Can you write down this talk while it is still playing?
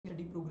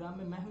Programme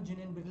में मैं हूं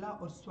जिनेन बिरला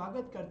और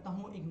स्वागत करता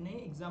हूं एक नए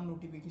एग्जाम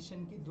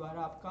नोटिफिकेशन के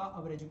द्वारा आपका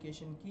अवर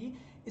एजुकेशन की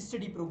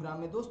स्टडी प्रोग्राम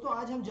में। दोस्तों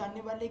आज हम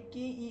जानने वाले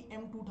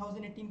KEM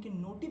 2018 के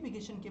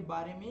नोटिफिकेशन के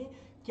बारे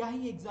में। क्या है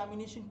ये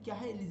एग्जामिनेशन, क्या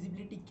है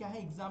एलिजिबिलिटी, क्या है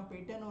एग्जाम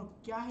पैटर्न और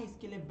क्या है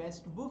इसके लिए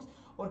बेस्ट बुक्स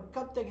और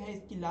कब तक है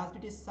इसकी लास्ट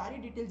डेट, सारी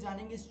डिटेल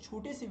जानेंगे इस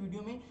छोटे से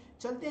वीडियो में।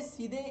 चलते हैं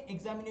सीधे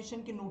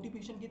एग्जामिनेशन के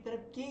नोटिफिकेशन की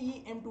तरफ।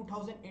 KEM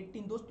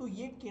 2018 दोस्तों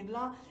ये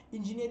Kerala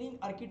engineering,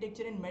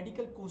 architecture and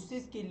medical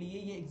courses के लिए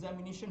ये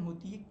एग्जामिनेशन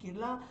होती है।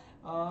 केरला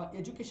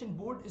एजुकेशन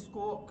बोर्ड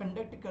इसको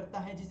कंडक्ट करता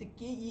है, जिसे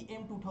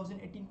KEM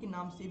 2018 के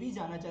नाम से भी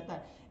जाना जाता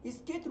है।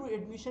 इसके थ्रू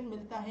एडमिशन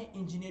मिलता है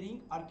इंजीनियरिंग,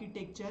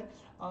 आर्किटेक्चर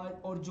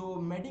और जो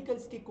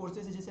मेडिकल्स के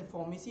कोर्सेज है जैसे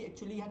फार्मेसी।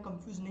 एक्चुअली यहाँ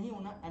कंफ्यूज नहीं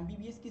होना,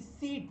 MBBS की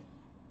सीट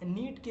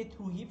नीट के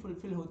थ्रू ही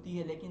फुलफिल होती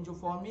है, लेकिन जो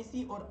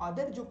फार्मेसी और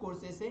अदर जो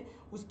कोर्सेस है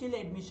उसके लिए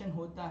एडमिशन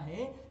होता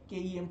है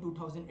KEM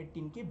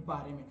 2018 के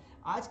बारे में।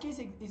 आज के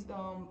इस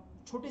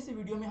छोटे से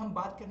वीडियो में हम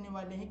बात करने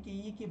वाले हैं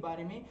KE के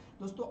बारे में।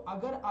 दोस्तों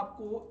अगर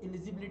आपको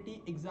eligibility,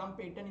 exam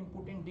pattern,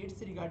 important date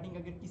से रिगार्डिंग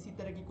अगर किसी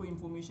तरह की कोई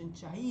इंफॉर्मेशन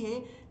चाहिए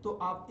तो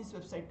आप इस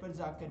वेबसाइट पर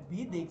जाकर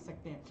भी देख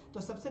सकते हैं।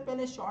 तो सबसे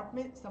पहले शॉर्ट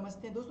में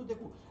समझते हैं। दोस्तों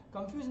देखो,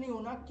 कंफ्यूज नहीं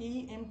होना,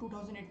 KEM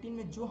 2018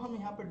 में जो हम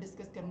यहाँ पर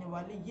डिस्कस करने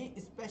वाले ये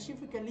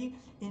स्पेसिफिकली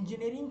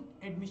इंजीनियरिंग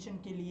एडमिशन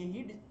के लिए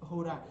ही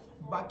हो रहा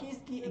है। बाकी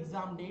इसकी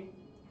एग्जाम डेट,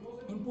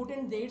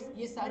 इंपोर्टेंट डेट्स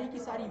ये सारी की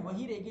सारी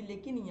वही रहेगी,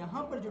 लेकिन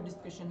यहाँ पर जो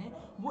डिस्कशन है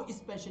वो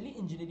स्पेशली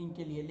इंजीनियरिंग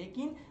के लिए,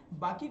 लेकिन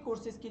बाकी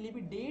कोर्सेज के लिए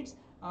भी डेट्स,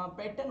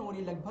 पैटर्न और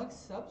ये लगभग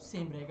सब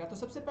सेम रहेगा। तो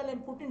सबसे पहले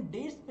इंपोर्टेंट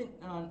डेट्स पे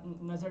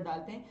नजर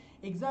डालते हैं।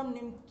 एग्जाम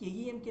नेम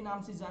KEM के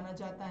नाम से जाना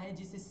जाता है,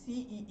 जिसे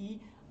CEE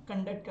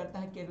कंडक्ट करता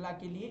है केरला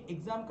के लिए।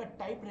 एग्जाम का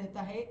टाइप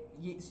रहता है,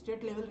 ये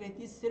स्टेट लेवल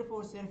रहती है, सिर्फ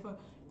और सिर्फ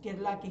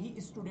केरला के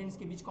ही स्टूडेंट्स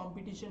के बीच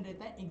कंपटीशन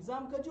रहता है।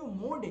 एग्जाम का जो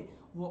मोड है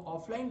वो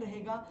ऑफलाइन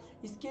रहेगा।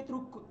 इसके थ्रू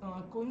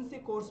कौन से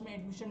कोर्स में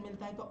एडमिशन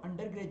मिलता है तो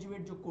अंडर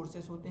ग्रेजुएट जो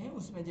कोर्सेस होते हैं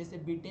उसमें, जैसे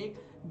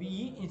B.Tech,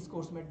 BE, इस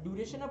कोर्स में।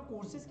 ड्यूरेशन ऑफ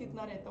कोर्सेज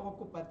कितना रहता है वो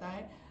आपको पता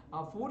है,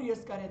 4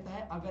 इयर्स का रहता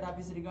है। अगर आप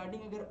इस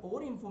रिगार्डिंग अगर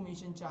और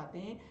इंफॉर्मेशन चाहते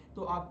हैं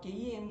तो आप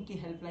KEM के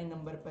हेल्पलाइन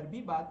नंबर पर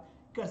भी बात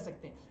कर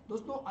सकते हैं।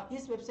 दोस्तों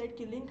इस वेबसाइट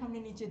की लिंक हमने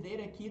नीचे दे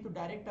रखी है, तो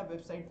डायरेक्ट आप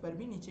वेबसाइट पर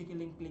भी नीचे की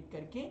लिंक क्लिक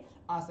करके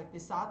आ सकते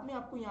हैं। साथ में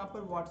आपको यहाँ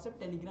पर व्हाट्सएप,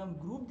 टेलीग्राम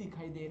ग्रुप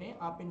दिखाई दे रहे हैं,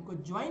 आप इनको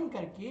ज्वाइन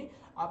करके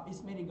आप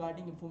इसमें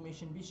रिगार्डिंग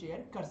इंफॉर्मेशन भी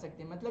शेयर कर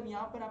सकते हैं। मतलब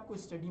यहाँ पर आपको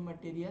स्टडी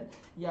मटेरियल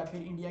या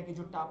फिर इंडिया के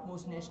जो टॉप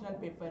मोस्ट नेशनल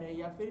पेपर है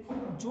या फिर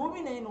जो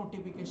भी नए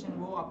नोटिफिकेशन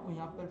वो आपको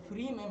यहाँ पर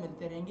फ्री में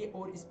मिलते रहेंगे।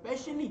 और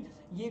स्पेशली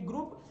ये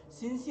ग्रुप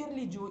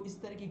सिंसियरली जो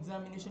इस तरह की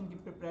एग्जामिनेशन की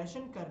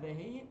प्रिपरेशन कर रहे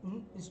हैं, ये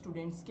उन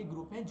स्टूडेंट्स के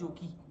ग्रुप हैं जो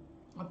कि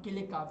आपके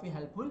लिए काफ़ी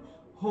हेल्पफुल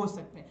हो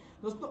सकते हैं।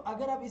 दोस्तों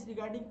अगर आप इस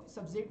रिगार्डिंग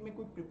सब्जेक्ट में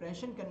कोई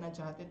प्रिपरेशन करना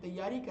चाहते हैं,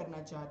 तैयारी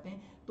करना चाहते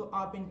हैं, तो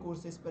आप इन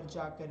कोर्सेज पर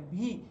जाकर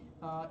भी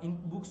इन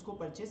बुक्स को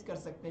परचेज कर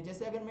सकते हैं।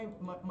 जैसे अगर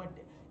मैं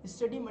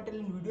स्टडी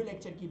मटेरियल वीडियो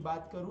लेक्चर की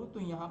बात करूं तो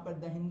यहाँ पर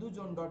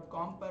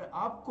thehinduzone.com पर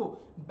आपको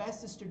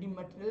बेस्ट स्टडी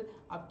मटेरियल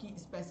आपकी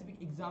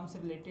स्पेसिफिक एग्जाम से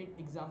रिलेटेड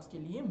एग्जाम्स के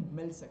लिए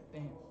मिल सकते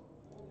हैं।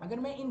 अगर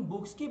मैं इन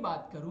बुक्स की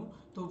बात करूं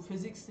तो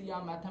फिजिक्स या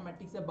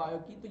मैथमेटिक्स या बायो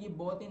की, तो ये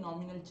बहुत ही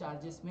नॉमिनल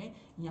चार्जेस में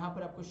यहाँ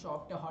पर आपको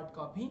सॉफ्ट या हार्ड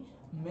कॉपी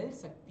मिल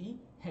सकती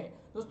है।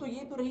 दोस्तों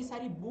ये तो रही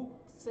सारी बुक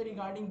से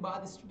रिगार्डिंग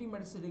बात, स्टडी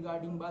मटेरियल से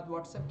रिगार्डिंग बात,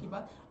 व्हाट्सएप की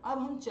बात। अब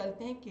हम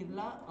चलते हैं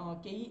केरला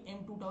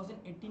KEM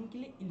 2018 के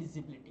लिए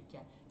एलिजिबिलिटी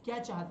क्या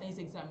चाहते हैं इस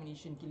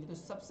एग्जामिनेशन के लिए। तो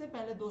सबसे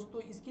पहले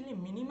दोस्तों इसके लिए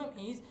मिनिमम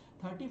एज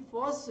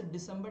 31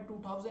 दिसंबर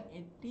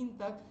 2018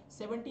 तक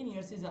 17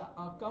 ईयर से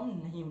कम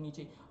नहीं होनी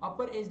चाहिए।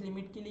 अपर एज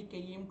लिमिट के लिए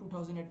KEM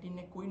 2018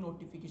 ने कोई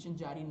नोटिफिकेशन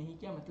जारी नहीं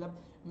किया,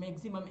 मतलब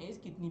मैक्सिमम एज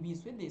कितनी भी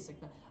इसमें दे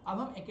सकता है। अब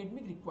हम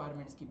एकेडमिक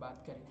रिक्वायरमेंट्स की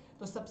बात करें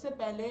तो सबसे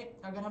पहले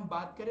अगर हम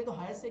बात करें तो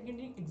हायर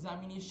सेकेंडरी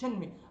एग्जामिनेशन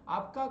में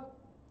आपका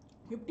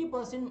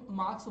 50%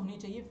 मार्क्स होने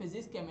चाहिए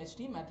फिजिक्स,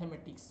 केमिस्ट्री,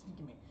 मैथमेटिक्स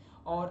में।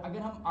 और अगर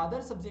हम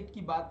अदर सब्जेक्ट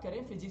की बात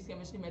करें, फिजिक्स,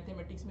 केमिस्ट्री,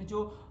 मैथमेटिक्स में जो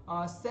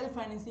सेल्फ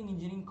फाइनेंसिंग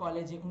इंजीनियरिंग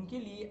कॉलेज है उनके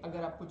लिए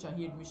अगर आपको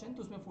चाहिए एडमिशन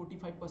तो उसमें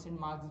 45%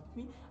 मार्क्स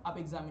भी आप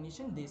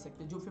एग्जामिनेशन दे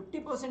सकते हैं। जो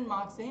 50%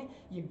 मार्क्स हैं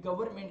ये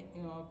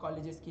गवर्नमेंट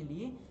कॉलेजेस के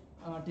लिए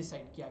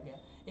डिसाइड किया गया।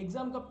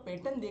 एग्जाम का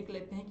पैटर्न देख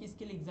लेते हैं कि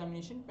इसके लिए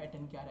एग्जामिनेशन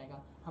पैटर्न क्या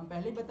रहेगा। हम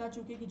पहले बता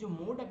चुके कि जो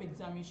मोड ऑफ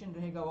एग्जामिनेशन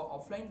रहेगा वो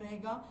ऑफलाइन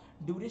रहेगा।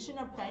 ड्यूरेशन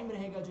ऑफ टाइम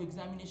रहेगा जो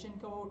एग्जामिनेशन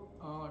का वो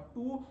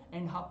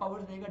 2.5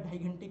 आवर्स रहेगा,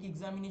 2.5 घंटे की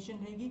एग्जामिनेशन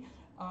रहेगी।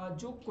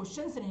 जो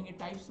क्वेश्चंस रहेंगे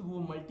टाइप्स वो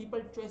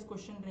मल्टीपल चॉइस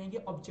क्वेश्चन रहेंगे,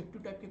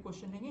 ऑब्जेक्टिव टाइप के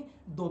क्वेश्चन रहेंगे।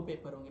 2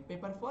 पेपर होंगे,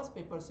 पेपर फर्स्ट,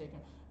 पेपर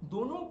सेकंड,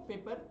 दोनों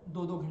पेपर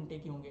 2-2 घंटे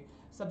के होंगे।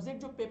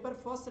 सब्जेक्ट जो पेपर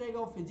फर्स्ट रहेगा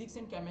वो फिजिक्स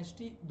एंड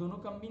केमिस्ट्री दोनों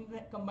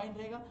कंबाइन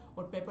रहेगा,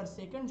 और पेपर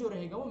सेकंड जो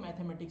रहेगा वो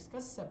मैथमेटिक्स का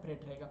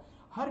सेपरेट रहेगा।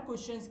 हर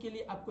क्वेश्चन के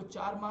लिए आपको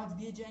 4 मार्क्स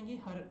दिए जाएंगे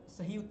हर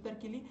सही उत्तर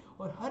के लिए,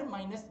 और हर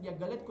माइनस या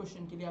गलत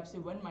क्वेश्चन के लिए आपसे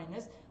 1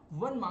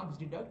 - 1 मार्क्स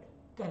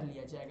डिडक्ट कर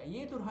लिया जाएगा।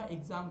 ये तो रहा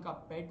एग्जाम का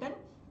पैटर्न।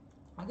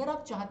 अगर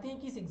आप चाहते हैं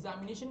कि इस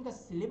एग्जामिनेशन का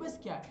सिलेबस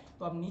क्या है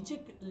तो आप नीचे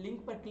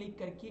लिंक पर क्लिक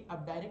करके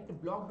आप डायरेक्ट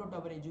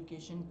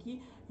blog.oureducation की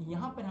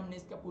यहाँ पर हमने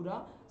इसका पूरा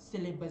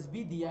सिलेबस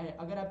भी दिया है।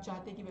 अगर आप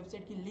चाहते हैं कि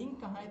वेबसाइट की लिंक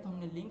कहाँ है तो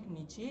हमने लिंक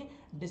नीचे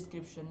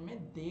डिस्क्रिप्शन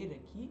में दे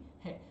रखी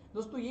है।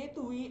 दोस्तों ये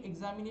तो हुई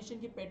एग्जामिनेशन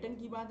के पैटर्न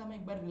की बात। हम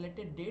एक बार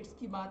रिलेटेड डेट्स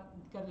की बात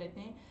कर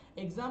लेते हैं।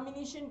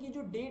 एग्जामिनेशन की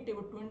जो डेट है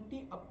वो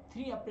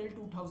 3 अप्रैल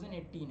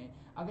 2018 है।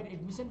 अगर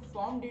एडमिशन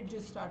फॉर्म डेट जो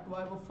स्टार्ट हुआ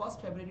है वो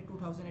 1 फरवरी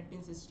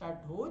 2018 से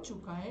स्टार्ट हो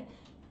चुका है।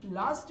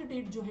 लास्ट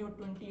डेट जो है वो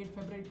 28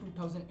 फरवरी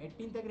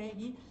 2018 तक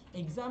रहेगी।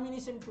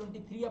 एग्जामिनेशन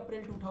 23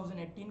 अप्रैल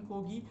 2018 को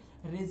होगी।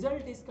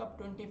 रिजल्ट इसका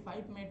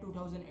 25 मई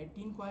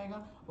 2018 को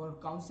आएगा। और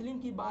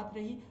काउंसलिंग की बात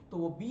रही तो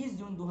वो 20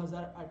 जून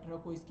 2018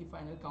 को इसकी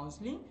फाइनल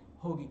काउंसलिंग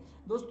होगी।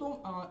 दोस्तों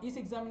इस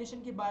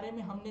एग्जामिनेशन के बारे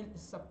में हमने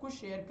सब कुछ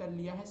शेयर कर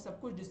लिया है, सब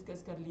कुछ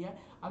डिस्कस कर लिया है।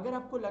 अगर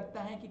आपको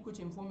लगता है कि कुछ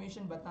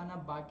इंफॉर्मेशन बताना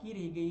बाकी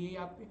रह गई है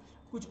या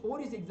कुछ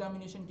और इस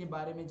एग्जामिनेशन के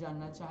बारे में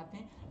जानना चाहते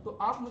हैं तो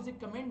आप मुझे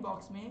कमेंट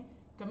बॉक्स में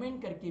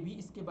कमेंट करके भी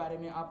इसके बारे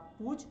में आप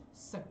पूछ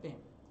सकते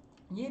हैं।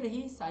 ये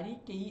रही सारी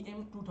KEM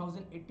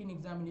 2018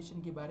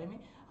 एग्जामिनेशन के बारे में।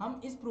 हम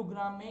इस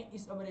प्रोग्राम में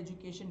इस अवर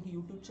एजुकेशन की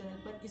यूट्यूब चैनल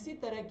पर इसी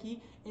तरह की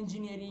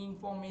इंजीनियरिंग,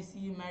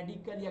 फार्मेसी,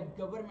 मेडिकल या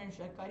गवर्नमेंट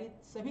सरकारी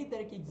सभी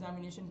तरह की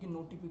एग्जामिनेशन की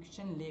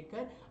नोटिफिकेशन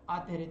लेकर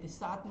आते रहते,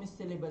 साथ में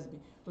सिलेबस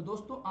भी। तो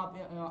दोस्तों आप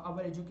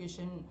अवर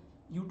एजुकेशन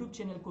यूट्यूब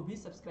चैनल को भी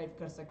सब्सक्राइब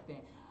कर सकते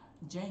हैं।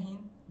 जय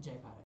हिंद, जय भारत।